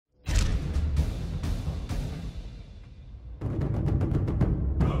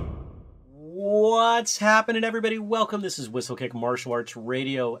What's happening, everybody? Welcome. This is Whistlekick Martial Arts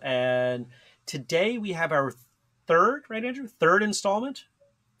Radio, and today we have our third, right, Andrew? Third installment?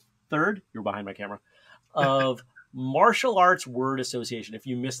 Third? You're behind my camera. Of Martial Arts Word Association. If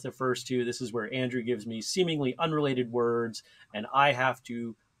you missed the first two, this is where Andrew gives me seemingly unrelated words, and I have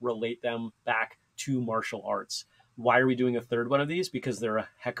to relate them back to martial arts. Why are we doing a third one of these? Because they're a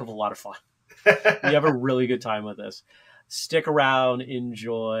heck of a lot of fun. We have a really good time with this. Stick around,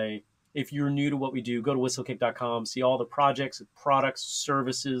 enjoy. If you're new to what we do, go to whistlekick.com, see all the projects, products,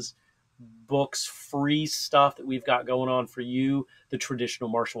 services, books, free stuff that we've got going on for you, the traditional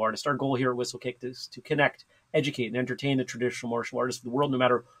martial artist. Our goal here at Whistlekick is to connect, educate, and entertain the traditional martial artists of the world, no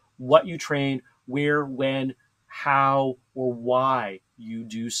matter what you train, where, when, how, or why you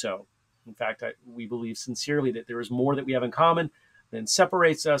do so. In fact, we believe sincerely that there is more that we have in common than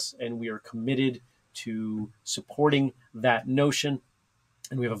separates us, and we are committed to supporting that notion.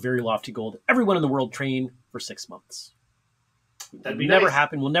 And we have a very lofty goal that everyone in the world train for 6 months. That'd be never nice.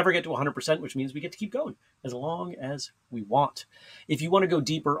 happen. We'll never get to 100%, which means we get to keep going as long as we want. If you want to go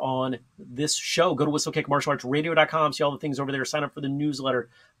deeper on this show, go to whistlekickmartialartsradio.com, see all the things over there, sign up for the newsletter,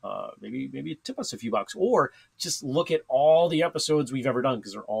 maybe tip us a few bucks, or just look at all the episodes we've ever done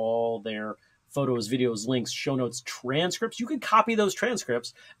because they're all there. Photos, videos, links, show notes, transcripts. You can copy those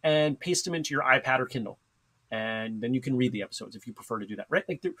transcripts and paste them into your iPad or Kindle. And then you can read the episodes if you prefer to do that, right?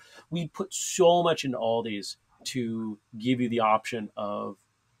 Like we put so much into all these to give you the option of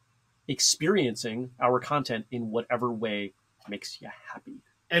experiencing our content in whatever way makes you happy.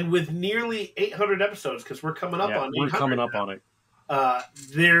 And with nearly 800 episodes, because we're coming up on 800 we're coming up now, on it.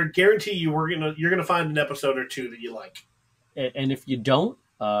 They're guarantee you you're gonna find an episode or two that you like. And if you don't,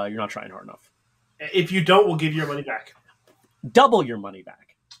 you're not trying hard enough. If you don't, we'll give you your money back. Double your money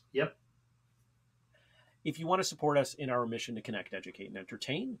back. Yep. If you want to support us in our mission to connect, educate, and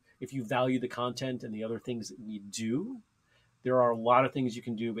entertain, if you value the content and the other things that we do, there are a lot of things you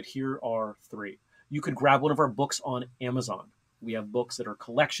can do, but here are three. You could grab one of our books on Amazon. We have books that are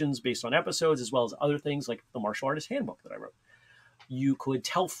collections based on episodes, as well as other things like the Martial Artist Handbook that I wrote. You could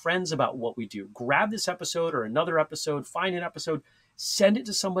tell friends about what we do. Grab this episode or another episode, find an episode, send it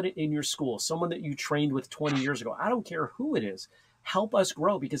to somebody in your school, someone that you trained with 20 years ago. I don't care who it is. Help us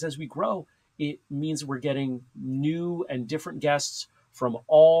grow, because as we grow, it means we're getting new and different guests from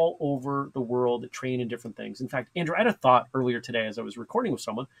all over the world that train in different things. In fact, Andrew, I had a thought earlier today as I was recording with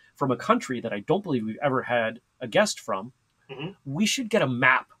someone from a country that I don't believe we've ever had a guest from. Mm-hmm. We should get a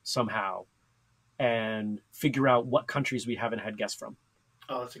map somehow and figure out what countries we haven't had guests from.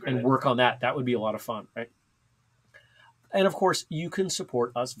 Oh, that's a great and idea. work on that. That would be a lot of fun, right? And of course, you can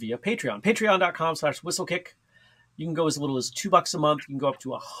support us via Patreon. Patreon.com/whistlekick. You can go as little as $2 a month. You can go up to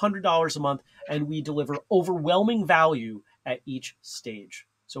 $100 a month, and we deliver overwhelming value at each stage.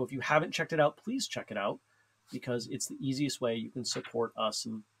 So if you haven't checked it out, please check it out, because it's the easiest way you can support us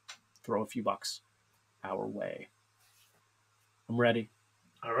and throw a few bucks our way. I'm ready.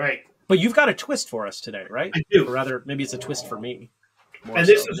 All right. But you've got a twist for us today, right? I do. Or rather, maybe it's a twist for me. And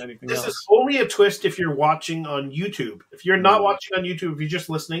this is only a twist if you're watching on YouTube. If you're not watching on YouTube, if you're just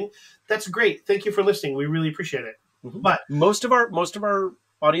listening, that's great. Thank you for listening. We really appreciate it. Mm-hmm. But most of our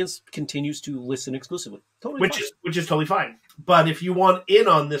audience continues to listen exclusively. Totally fine. which is totally fine. But if you want in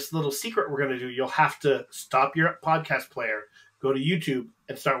on this little secret we're going to do, you'll have to stop your podcast player, go to YouTube,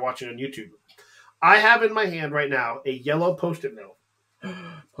 and start watching on YouTube. I have in my hand right now a yellow Post-it note.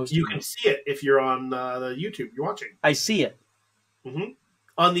 You can see it if you're on the YouTube you're watching. I see it. Mm-hmm.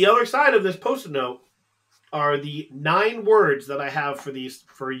 On the other side of this Post-it note are the 9 words that I have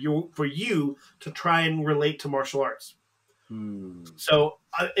for you to try and relate to martial arts. So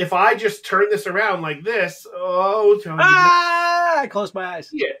if I just turn this around like this, I closed my eyes.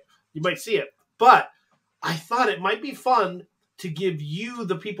 You might see it. But I thought it might be fun to give you,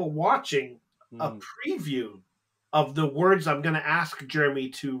 the people watching, a preview of the words I'm going to ask Jeremy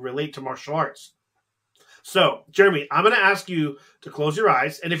to relate to martial arts. So, Jeremy, I'm going to ask you to close your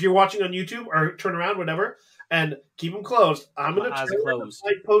eyes. And if you're watching on YouTube or turn around, whatever, and keep them closed, I'm going to turn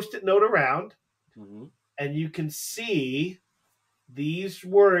my Post-it note around. Mm-hmm. And you can see these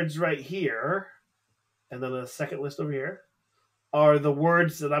words right here. And then a second list over here are the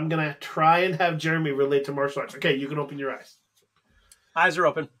words that I'm going to try and have Jeremy relate to martial arts. Okay, you can open your eyes. Eyes are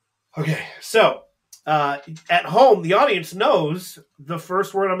open. Okay, so at home, the audience knows the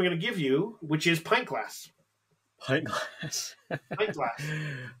first word I'm going to give you, which is pint glass. Pint glass. Pint glass.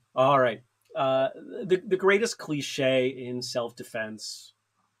 All right. The greatest cliche in self-defense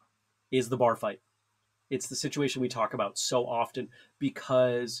is the bar fight. It's the situation we talk about so often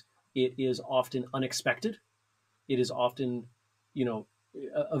because it is often unexpected. It is often,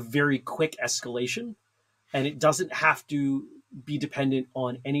 a very quick escalation, and it doesn't have to be dependent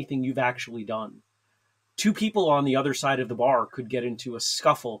on anything you've actually done. Two people on the other side of the bar could get into a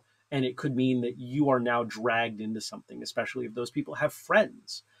scuffle, and it could mean that you are now dragged into something, especially if those people have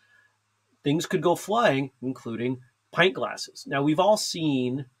friends. Things could go flying, including pint glasses. Now, we've all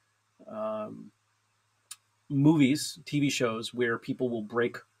seen movies, TV shows where people will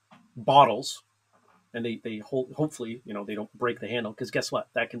break bottles, and hopefully, they don't break the handle, because guess what?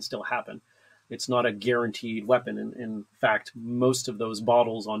 That can still happen. It's not a guaranteed weapon. In fact, most of those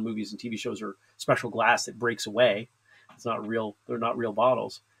bottles on movies and TV shows are special glass that breaks away. It's not real. They're not real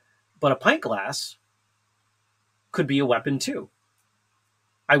bottles. But a pint glass could be a weapon too.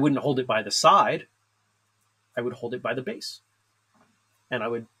 I wouldn't hold it by the side. I would hold it by the base. And I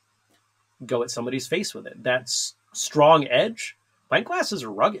would go at somebody's face with it. That's strong edge. Pint glasses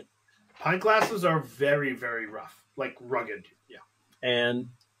are rugged. Pint glasses are very, very rough. Like rugged. Yeah. And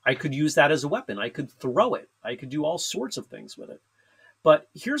I could use that as a weapon. I could throw it. I could do all sorts of things with it. But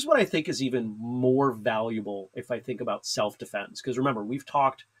here's what I think is even more valuable if I think about self-defense. Because remember, we've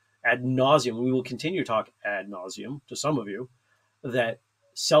talked ad nauseum, and we will continue to talk ad nauseum to some of you, that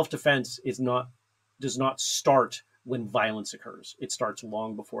self-defense does not start when violence occurs. It starts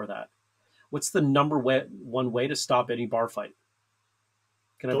long before that. What's the one way to stop any bar fight?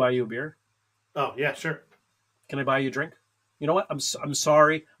 Can I buy you a beer? Oh, yeah, sure. Can I buy you a drink? You know what? I'm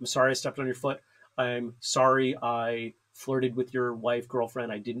sorry. I'm sorry I stepped on your foot. I'm sorry I flirted with your wife,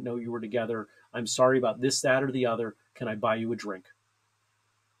 girlfriend. I didn't know you were together. I'm sorry about this, that, or the other. Can I buy you a drink?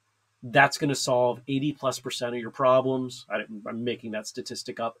 That's going to solve 80+% of your problems. I'm making that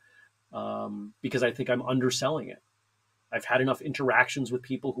statistic up because I think I'm underselling it. I've had enough interactions with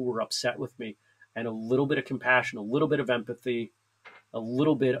people who were upset with me, and a little bit of compassion, a little bit of empathy, a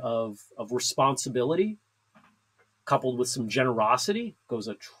little bit of responsibility coupled with some generosity goes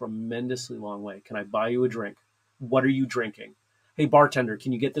a tremendously long way. Can I buy you a drink? What are you drinking? Hey, bartender,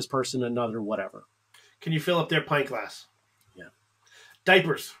 can you get this person another whatever? Can you fill up their pint glass? Yeah.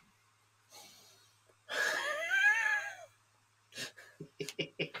 Diapers.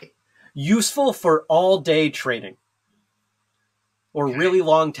 Useful for all-day training or really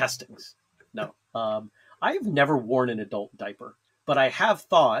long testings. No. I have never worn an adult diaper, but I have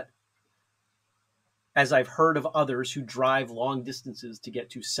thought, as I've heard of others who drive long distances to get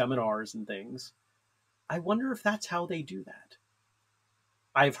to seminars and things, I wonder if that's how they do that.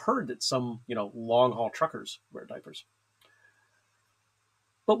 I've heard that some, long haul truckers wear diapers.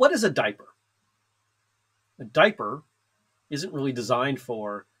 But what is a diaper? A diaper isn't really designed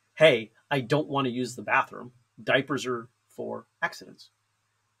for, hey, I don't want to use the bathroom. Diapers are for accidents.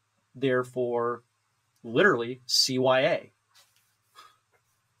 They're for literally CYA,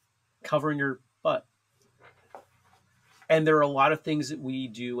 covering your butt. And there are a lot of things that we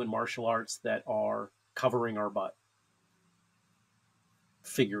do in martial arts that are covering our butt,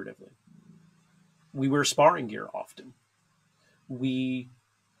 figuratively. We wear sparring gear often. We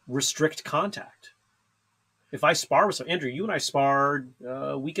restrict contact. If I spar with Andrew, you and I sparred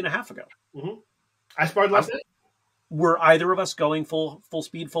a week and a half ago. Mm-hmm. I sparred last night. Were either of us going full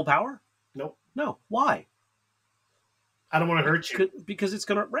speed, full power? Nope. No. Why? I don't want to hurt you. Because it's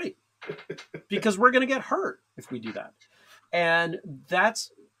going to, right. Because we're going to get hurt if we do that. And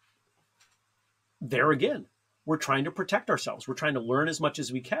that's, there again, we're trying to protect ourselves. We're trying to learn as much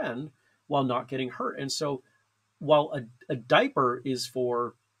as we can while not getting hurt. And so while a diaper is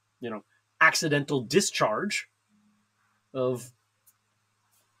for, accidental discharge of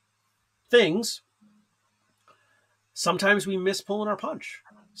things, sometimes we miss pulling our punch.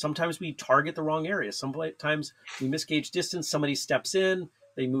 Sometimes we target the wrong area. Sometimes we misgauge distance. Somebody steps in,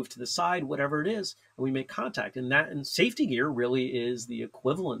 they move to the side, whatever it is, and we make contact. And safety gear really is the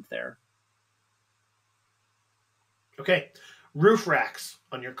equivalent there. Okay. Roof racks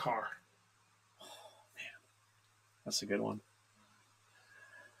on your car. Oh, man. That's a good one.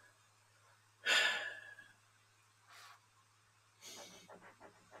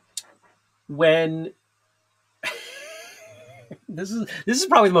 When this is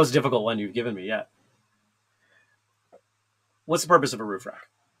probably the most difficult one you've given me yet. What's the purpose of a roof rack?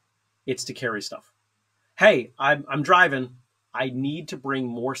 It's to carry stuff. Hey, I'm driving. I need to bring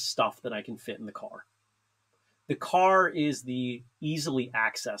more stuff than I can fit in the car. The car is the easily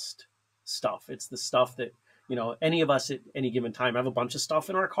accessed stuff. It's the stuff that, any of us at any given time have a bunch of stuff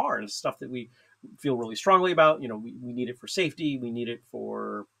in our car, and it's stuff that we feel really strongly about. We need it for safety. We need it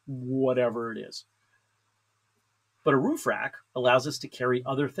for whatever it is. But a roof rack allows us to carry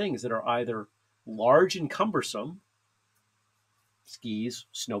other things that are either large and cumbersome, skis,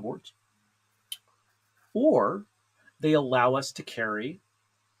 snowboards, or they allow us to carry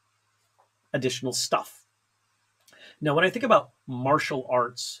additional stuff. Now, when I think about martial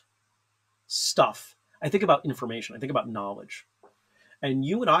arts stuff, I think about information. I think about knowledge. And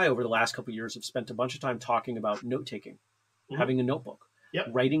you and I, over the last couple of years, have spent a bunch of time talking about note-taking, having a notebook,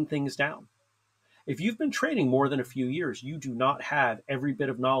 writing things down. If you've been training more than a few years, you do not have every bit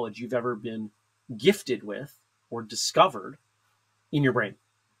of knowledge you've ever been gifted with or discovered in your brain.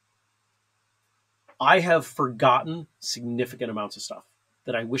 I have forgotten significant amounts of stuff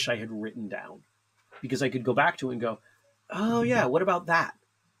that I wish I had written down, because I could go back to it and go, oh yeah, what about that?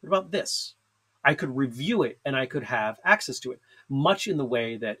 What about this? I could review it and I could have access to it, much in the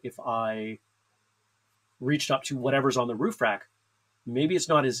way that if I reached up to whatever's on the roof rack, maybe it's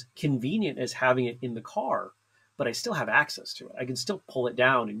not as convenient as having it in the car, but I still have access to it. I can still pull it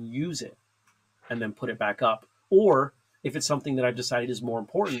down and use it and then put it back up. Or if it's something that I've decided is more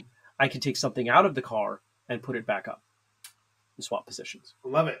important, I can take something out of the car and put it back up and swap positions.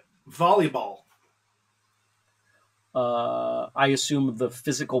 Love it. Volleyball. I assume the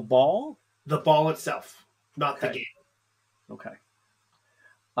physical ball? The ball itself, not the game. Okay.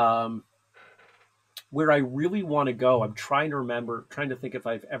 Where I really want to go, I'm trying to think if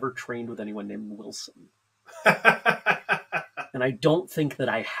I've ever trained with anyone named Wilson. And I don't think that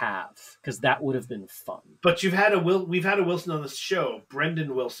I have, because that would have been fun. But we've had a Wilson on the show.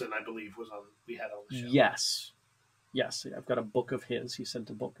 Brendan Wilson, I believe, we had on the show. Yes. I've got a book of his. He sent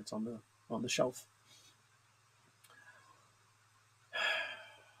a book. It's on the shelf.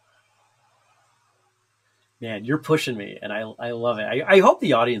 Man, you're pushing me, and I love it. I hope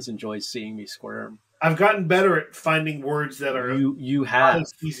the audience enjoys seeing me squirm. I've gotten better at finding words that are you have not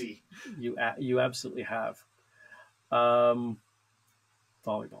as easy. You absolutely have. Volleyball.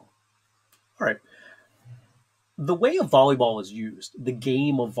 All right. The way a volleyball is used, the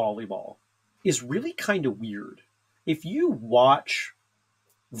game of volleyball, is really kind of weird. If you watch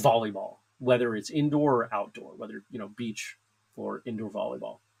volleyball, whether it's indoor or outdoor, whether beach or indoor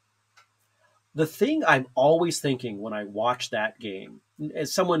volleyball, the thing I'm always thinking when I watch that game,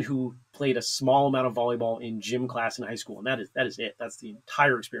 as someone who played a small amount of volleyball in gym class in high school, and that is it. That's the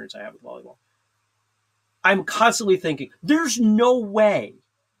entire experience I have with volleyball. I'm constantly thinking, there's no way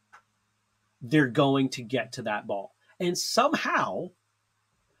they're going to get to that ball. And somehow,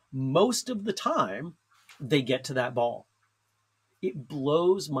 most of the time, they get to that ball. It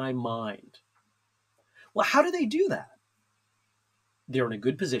blows my mind. Well, how do they do that? They're in a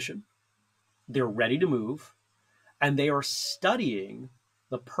good position. They're ready to move, and they are studying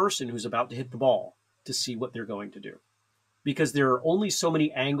the person who's about to hit the ball to see what they're going to do. Because there are only so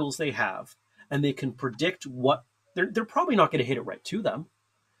many angles they have, and they can predict what they're probably not going to hit it right to them.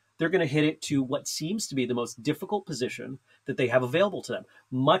 They're going to hit it to what seems to be the most difficult position that they have available to them,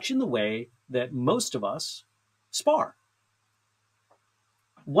 much in the way that most of us spar.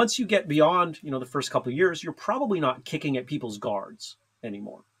 Once you get beyond, the first couple of years, you're probably not kicking at people's guards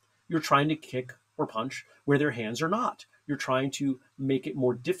anymore. You're trying to kick or punch where their hands are not. You're trying to make it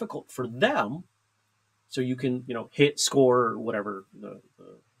more difficult for them so you can, hit, score, or whatever the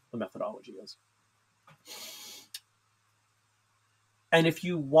methodology is. And if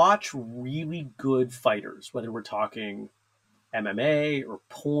you watch really good fighters, whether we're talking MMA or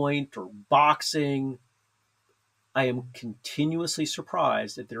point or boxing, I am continuously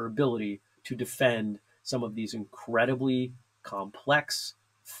surprised at their ability to defend some of these incredibly complex,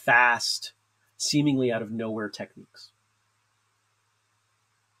 fast, seemingly out of nowhere techniques.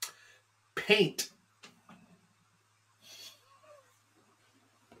 Paint.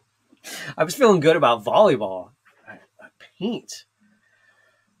 I was feeling good about volleyball. Paint.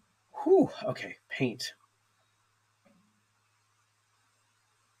 Whew. Okay, paint.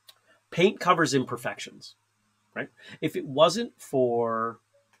 Paint covers imperfections, right? If it wasn't for,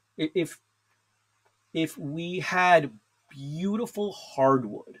 if we had beautiful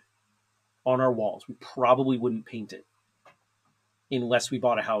hardwood on our walls, we probably wouldn't paint it unless we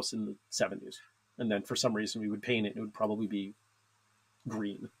bought a house in the 70s. And then for some reason we would paint it and it would probably be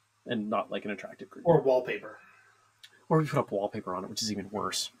green and not like an attractive green. Or wallpaper. Or we put up wallpaper on it, which is even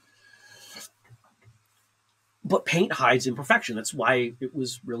worse. But paint hides imperfection. That's why it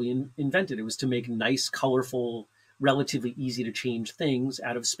was really invented. It was to make nice, colorful, relatively easy to change things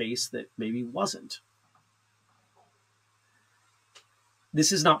out of space that maybe wasn't.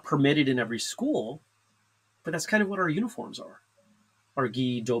 This is not permitted in every school, but that's kind of what our uniforms are. Our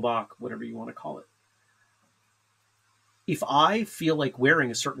gi, dobak, whatever you want to call it. If I feel like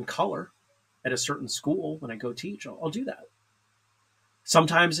wearing a certain color at a certain school when I go teach, I'll do that.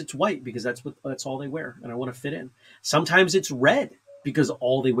 Sometimes it's white because that's all they wear and I want to fit in. Sometimes it's red because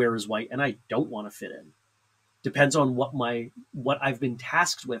all they wear is white and I don't want to fit in. Depends on what I've been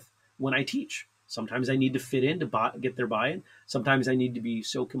tasked with when I teach. Sometimes I need to fit in to get their buy-in. Sometimes I need to be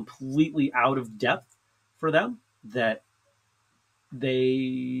so completely out of depth for them that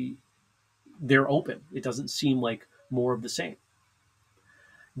they're open. It doesn't seem like more of the same.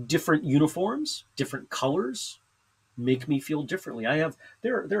 Different uniforms, different colors make me feel differently.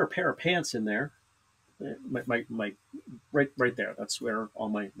 There are a pair of pants in there. My right there. That's where all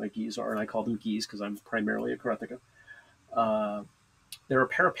my gis are, and I call them gis because I'm primarily a karateka. There are a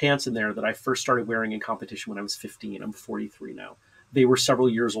pair of pants in there that I first started wearing in competition when I was 15. I'm 43 now. They were several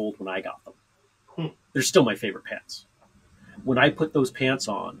years old when I got them. They're still my favorite pants. When I put those pants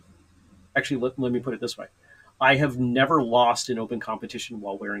on, actually, let me put it this way. I have never lost an open competition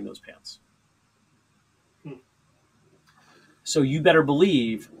while wearing those pants. So you better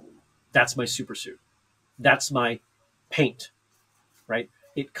believe that's my super suit. That's my paint, right?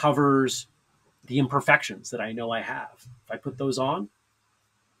 It covers the imperfections that I know I have. If I put those on,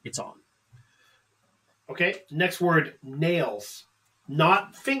 it's on. Okay, next word, nails.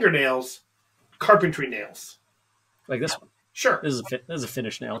 Not fingernails, carpentry nails. Like this one. Sure. This is a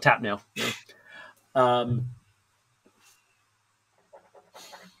finish nail, tap nail.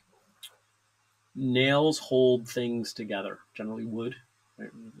 Nails hold things together, generally wood. Right?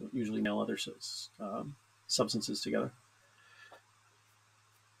 Usually nail other substances together.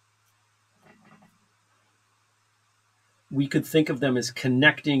 We could think of them as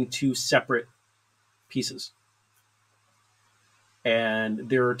connecting two separate pieces. And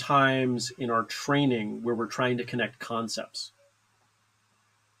there are times in our training where we're trying to connect concepts.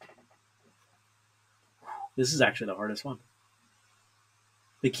 This is actually the hardest one.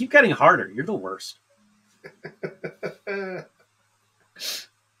 They keep getting harder. You're the worst.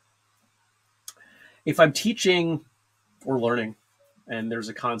 If I'm teaching or learning, and there's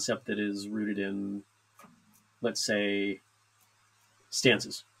a concept that is rooted in, let's say,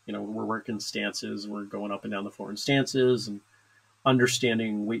 stances. You know, we're working stances. We're going up and down the floor in stances and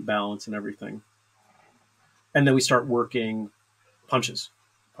understanding weight balance and everything. And then we start working punches,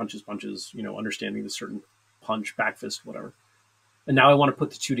 you know, understanding the certain punch, back fist, whatever. And now I want to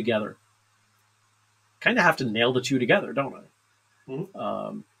put the two together. Kind of have to nail the two together, don't I?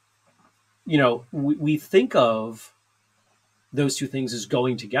 Mm-hmm. You know, we think of those two things as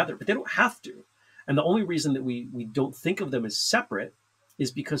going together, but they don't have to. And the only reason that we don't think of them as separate is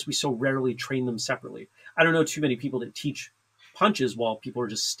because we so rarely train them separately. I don't know too many people that teach punches while people are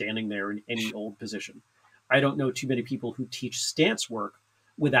just standing there in any old position. I don't know too many people who teach stance work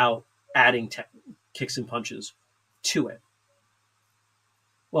without adding kicks and punches to it.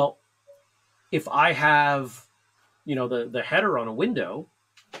 Well, if I have, you know, the header on a window,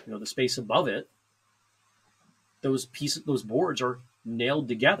 you know, the space above it, those boards are nailed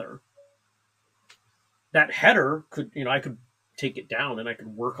together. That header could, you know, I could take it down and I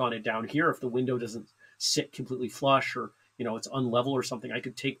could work on it down here if the window doesn't sit completely flush or, you know, it's unlevel or something. I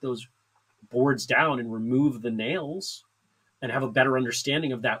could take those boards down and remove the nails and have a better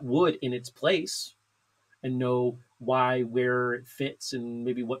understanding of that wood in its place and know why, where it fits and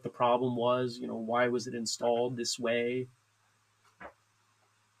maybe what the problem was, you know, why was it installed this way.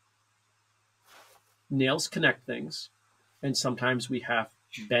 Nails connect things, and sometimes we have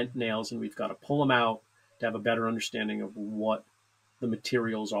bent nails and we've got to pull them out to have a better understanding of what the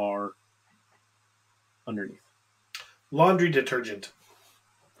materials are underneath. Laundry detergent.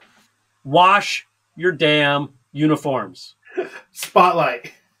 Wash your damn uniforms.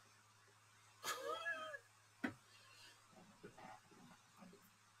 Spotlight.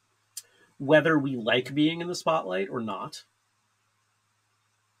 Whether we like being in the spotlight or not,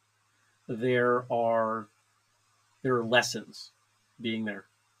 there are lessons being there.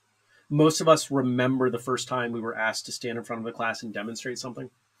 Most of us remember the first time we were asked to stand in front of the class and demonstrate something,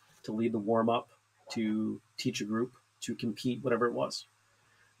 to lead the warm-up, to teach a group, to compete, whatever it was.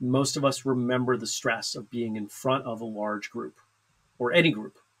 Most of us remember the stress of being in front of a large group or any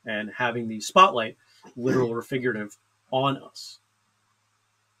group and having the spotlight, literal or figurative, on us.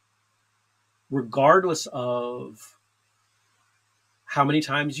 Regardless of how many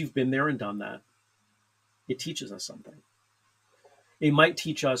times you've been there and done that, it teaches us something. It might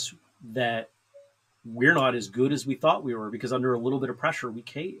teach us that we're not as good as we thought we were because under a little bit of pressure, we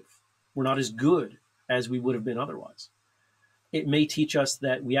cave. We're not as good as we would have been otherwise. It may teach us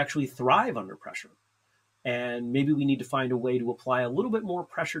that we actually thrive under pressure. And maybe we need to find a way to apply a little bit more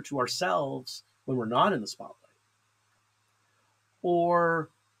pressure to ourselves when we're not in the spotlight. Or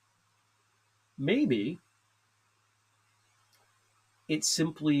maybe it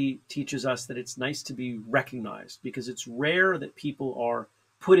simply teaches us that it's nice to be recognized because it's rare that people are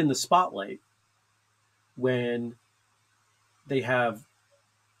put in the spotlight when they have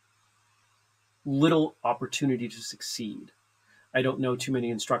little opportunity to succeed. I don't know too many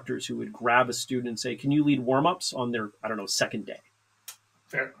instructors who would grab a student and say, can you lead warm-ups on their, I don't know, second day?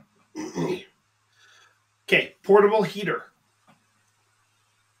 Fair. Okay, portable heater.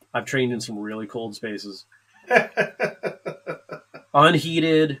 I've trained in some really cold spaces.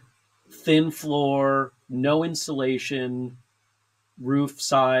 Unheated, thin floor, no insulation, roof,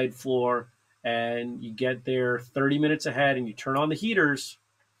 side, floor, and you get there 30 minutes ahead and you turn on the heaters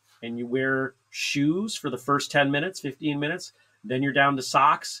and you wear shoes for the first 10 minutes, 15 minutes. Then you're down to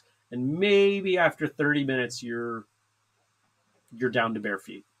socks, and maybe after 30 minutes, you're down to bare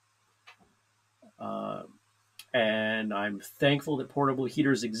feet. And I'm thankful that portable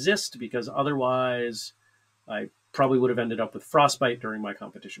heaters exist, because otherwise I probably would have ended up with frostbite during my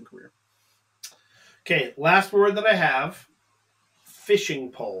competition career. Okay, last word that I have,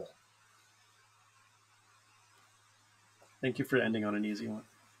 fishing pole. Thank you for ending on an easy one.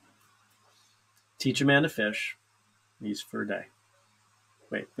 Teach a man to fish, he eats for a day.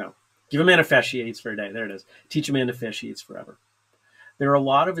 Wait, no. Give a man a fish, he eats for a day. There it is. Teach a man to fish, he eats forever. There are a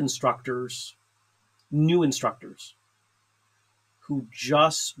lot of instructors, new instructors, who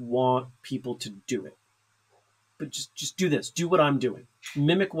just want people to do it. But just do this. Do what I'm doing.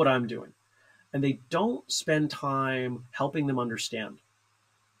 Mimic what I'm doing. And they don't spend time helping them understand,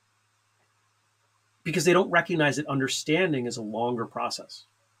 because they don't recognize that understanding is a longer process.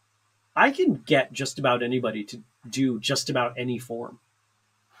 I can get just about anybody to do just about any form.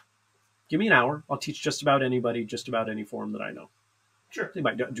 Give me an hour. I'll teach just about anybody, just about any form that I know. Sure. They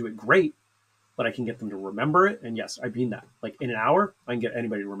might not do it great, but I can get them to remember it. And yes, I mean that. Like in an hour, I can get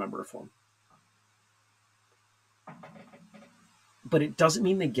anybody to remember a form. But it doesn't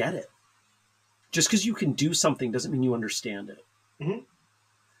mean they get it. Just because you can do something doesn't mean you understand it. Mm-hmm.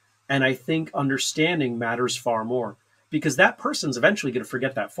 And I think understanding matters far more, because that person's eventually going to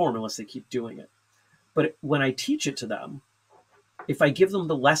forget that form unless they keep doing it. But when I teach it to them, if I give them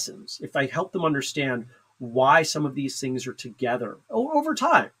the lessons, if I help them understand why some of these things are together over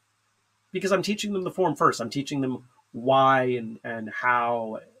time, because I'm teaching them the form first, I'm teaching them why and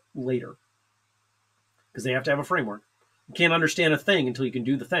how later, because they have to have a framework. You can't understand a thing until you can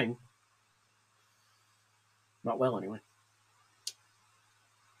do the thing. Not well, anyway.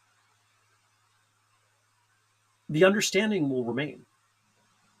 The understanding will remain.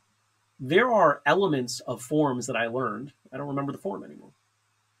 There are elements of forms that I learned. I don't remember the form anymore.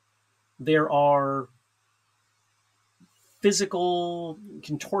 There are physical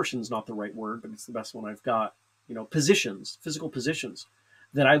contortions, not the right word, but it's the best one I've got. Positions, physical positions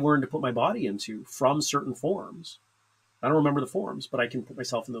that I learned to put my body into from certain forms. I don't remember the forms, but I can put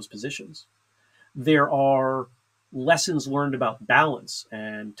myself in those positions. There are lessons learned about balance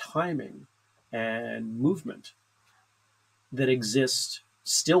and timing and movement that exist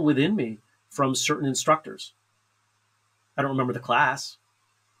still within me from certain instructors. I don't remember the class.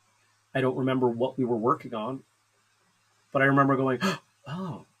 I don't remember what we were working on, but I remember going,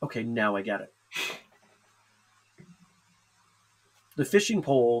 oh, okay, now I get it. The fishing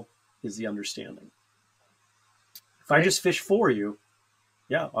pole is the understanding. If I just fish for you,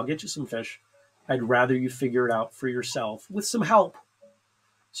 yeah, I'll get you some fish. I'd rather you figure it out for yourself with some help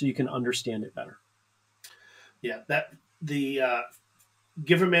so you can understand it better. Yeah,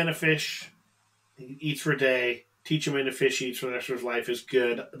 give a man a fish, he eats for a day. Teach a man to fish, he eats for the rest of his life is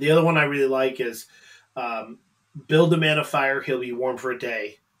good. The other one I really like is build a man a fire, he'll be warm for a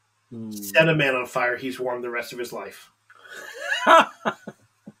day. Set a man on fire, he's warm the rest of his life.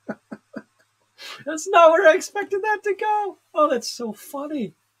 That's not where I expected that to go. Oh, that's so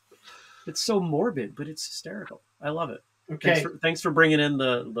funny. It's so morbid, but it's hysterical. I love it. Okay. Thanks for bringing in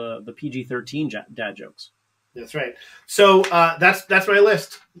the PG-13 dad jokes. That's right. So that's my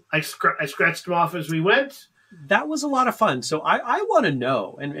list. I scratched them off as we went. That was a lot of fun. So I want to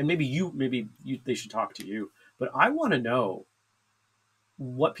know, and maybe they should talk to you, but I want to know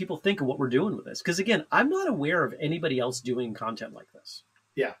what people think of what we're doing with this. Because again, I'm not aware of anybody else doing content like this.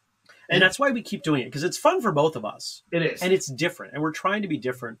 Yeah. And that's why we keep doing it, because it's fun for both of us. It is. And it's different. And we're trying to be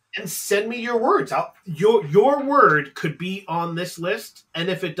different. And send me your words. Your word could be on this list. And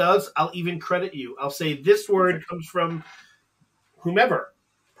if it does, I'll even credit you. I'll say this word comes from whomever.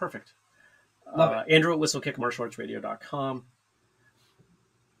 Perfect. Love it. Andrew at whistlekickmartialartsradio.com.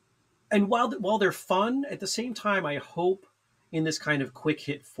 And while they're fun, at the same time, I hope in this kind of quick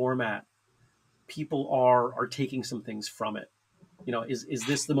hit format, people are taking some things from it. Is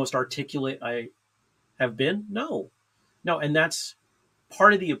this the most articulate I have been? No. And that's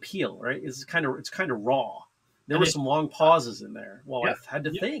part of the appeal, right? It's kind of raw. There were some long pauses in there while I had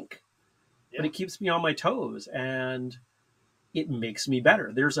to think. but it keeps me on my toes and it makes me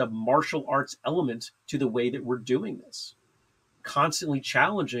better. There's a martial arts element to the way that we're doing this, constantly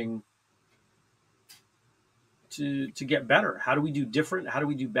challenging to get better. How do we do different? How do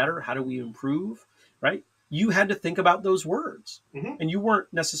we do better? How do we improve? Right? You had to think about those words, and you weren't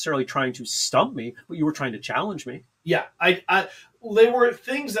necessarily trying to stump me, but you were trying to challenge me. Yeah, they were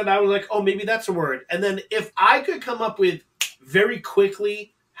things that I was like, oh, maybe that's a word. And then if I could come up with very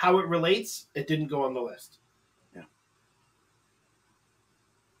quickly how it relates, it didn't go on the list. Yeah.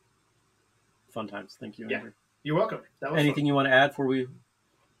 Fun times. Thank you, Yeah. Andrew. You're welcome. That was anything fun. You want to add before we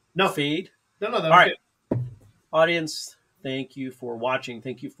no fade? No, that was all right. Good. Audience, thank you for watching.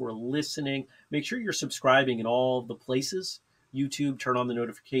 Thank you for listening. Make sure you're subscribing in all the places. YouTube, turn on the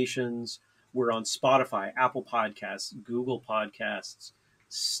notifications. We're on Spotify, Apple Podcasts, Google Podcasts,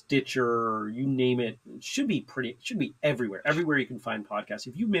 Stitcher, you name it. It should be everywhere. Everywhere you can find podcasts.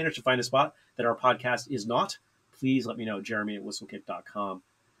 If you manage to find a spot that our podcast is not, please let me know, jeremy@whistlekick.com.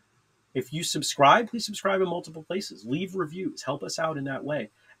 If you subscribe, please subscribe in multiple places. Leave reviews. Help us out in that way.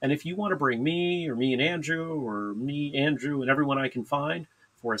 And if you want to bring me or me and Andrew or me, Andrew, and everyone I can find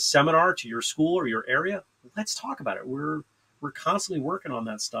for a seminar to your school or your area, let's talk about it. We're constantly working on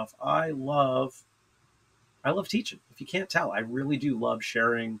that stuff. I love teaching. If you can't tell, I really do love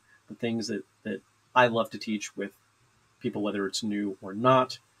sharing the things that I love to teach with people, whether it's new or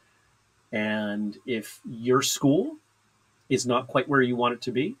not. And if your school is not quite where you want it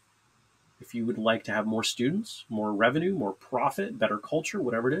to be, if you would like to have more students, more revenue, more profit, better culture,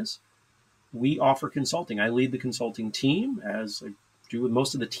 whatever it is, we offer consulting. I lead the consulting team, as I do with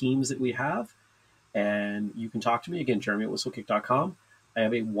most of the teams that we have. And you can talk to me, again, jeremy@whistlekick.com. I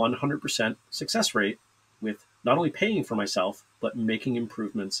have a 100% success rate with not only paying for myself, but making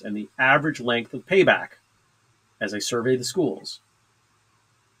improvements. And the average length of payback, as I survey the schools,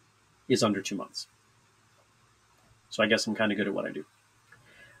 is under 2 months. So I guess I'm kind of good at what I do.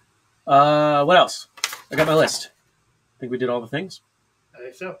 What else? I got my list. I think we did all the things. I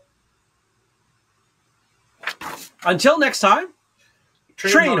think so. Until next time,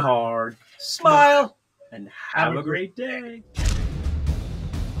 train hard, smile, and have a great day.